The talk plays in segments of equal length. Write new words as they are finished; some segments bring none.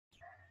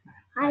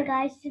Hi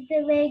guys,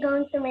 today we're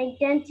going to make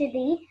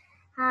density.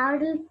 How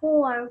to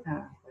form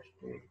First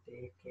we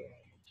take a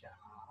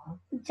jar.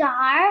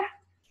 jar.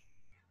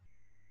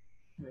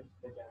 Where's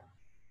the jar?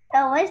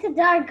 Oh, where's the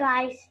jar,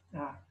 guys?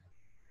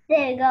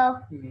 There you go.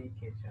 Make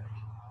a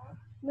jar.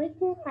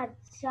 Making a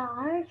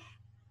jar.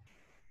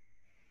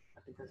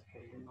 What is the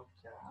spelling of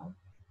jar?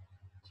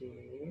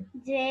 J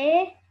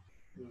J.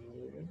 A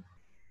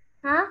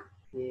Huh?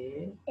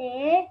 A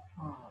A.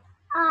 R.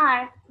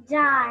 R.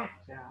 Jar.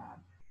 Jar.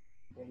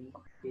 Then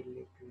fill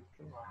it with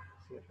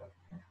syrup.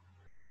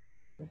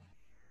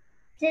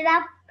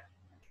 Syrup.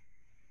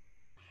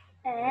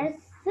 S.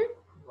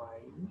 Y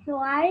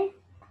Y.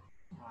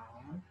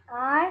 R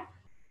R.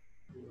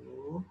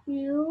 U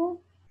U.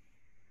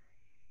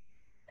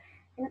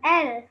 And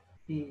L.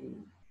 P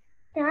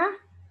Huh?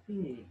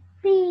 P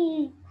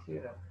P.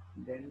 syrup.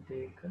 Then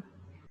take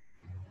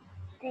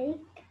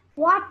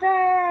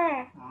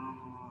Water.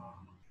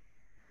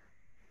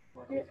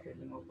 what is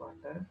spelling of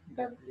water?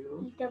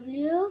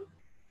 W.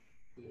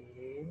 A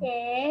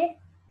A.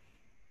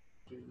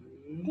 T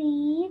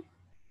T.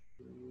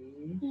 E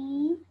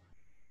E.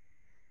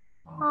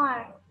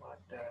 R.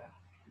 Water.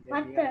 Then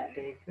Water. you have to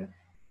take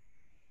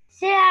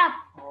Syrup.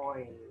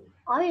 oil.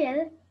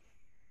 Oil.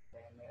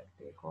 Then you have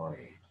to take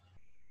oil.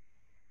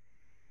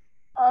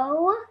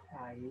 O.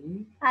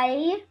 I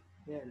I.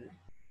 L.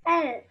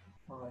 L.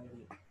 Oil.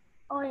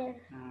 Oil.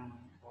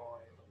 Oil.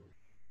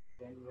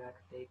 Then you have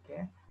to take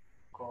a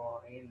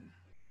coin.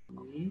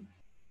 E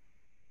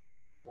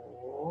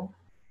O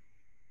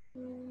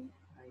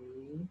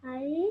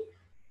I.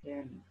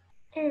 N.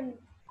 N.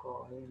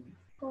 Coin.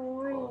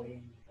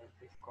 Coin. Like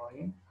this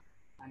coin.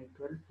 And it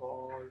will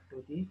fall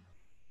to the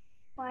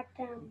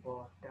Bottom.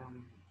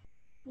 bottom.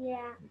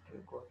 Yeah. It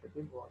will go to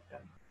the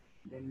bottom.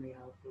 Then we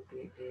have to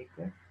take a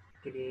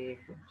grape.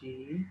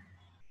 G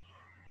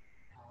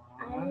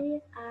R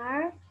I.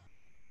 R.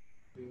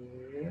 A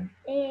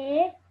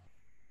A.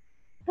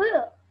 P.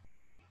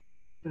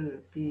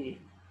 P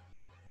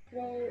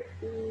Grape.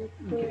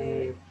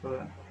 grape.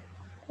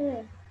 P.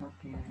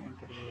 Okay,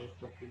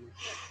 grape P.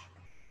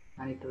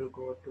 And it will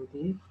go to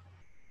the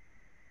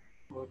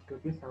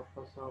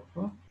surface of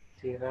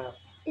syrup.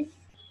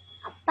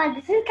 But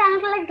this is kind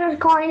of like the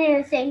coin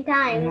at the same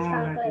time. No,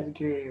 that is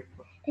grape.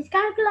 It's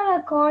kind of like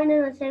a coin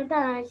at the same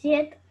time. I see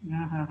it.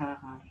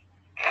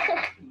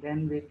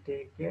 Then we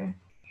take a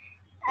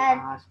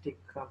plastic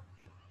cup.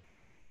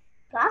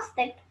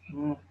 Plastic.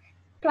 No,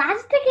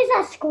 Plastic is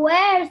a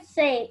square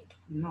shape.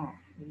 no,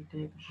 we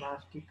take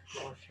plastic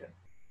closure.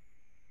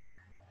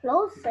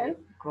 Closer.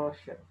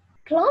 Closure.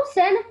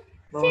 Closer.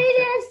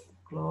 Serious.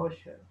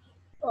 Closure.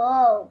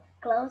 Oh,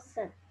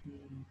 closer.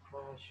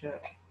 Closure.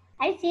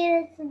 I see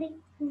it.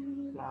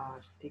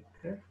 Plastic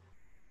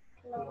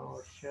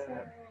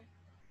closure.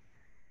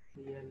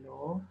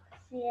 Yellow.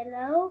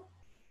 Yellow.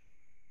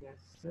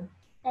 S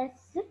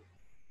S.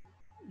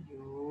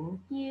 U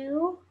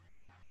U.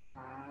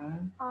 R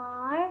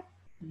R.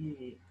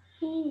 E.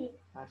 E.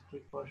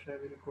 Plastic closure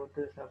will go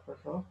to the surface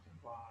of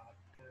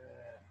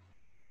water.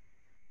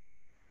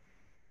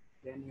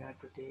 Then you have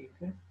to take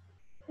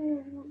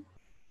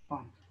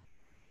sponge.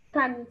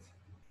 Sponge.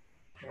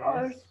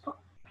 Or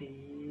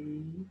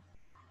P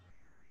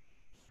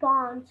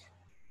sponge.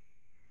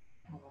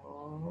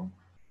 O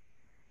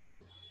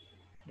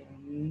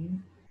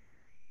N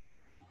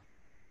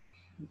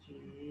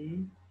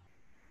G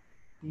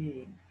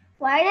E.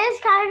 Why does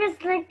characters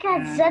like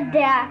a Z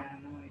there?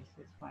 No, it's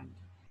a sponge.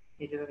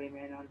 It will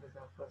remain on the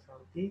surface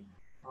of the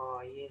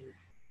oil.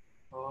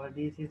 All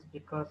this is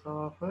because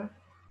of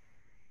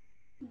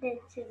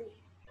Density.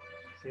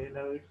 say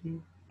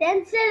loudly.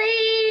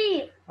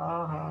 Density.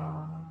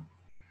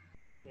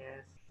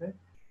 Yes.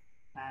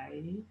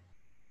 I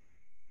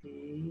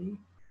C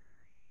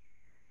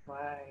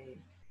Y.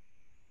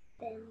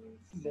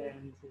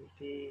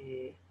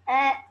 Density.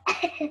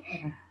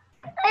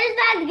 It's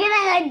not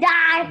gonna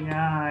die.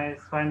 Yeah,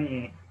 it's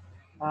funny.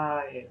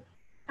 Bye.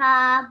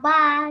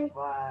 Bye.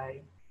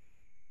 Bye.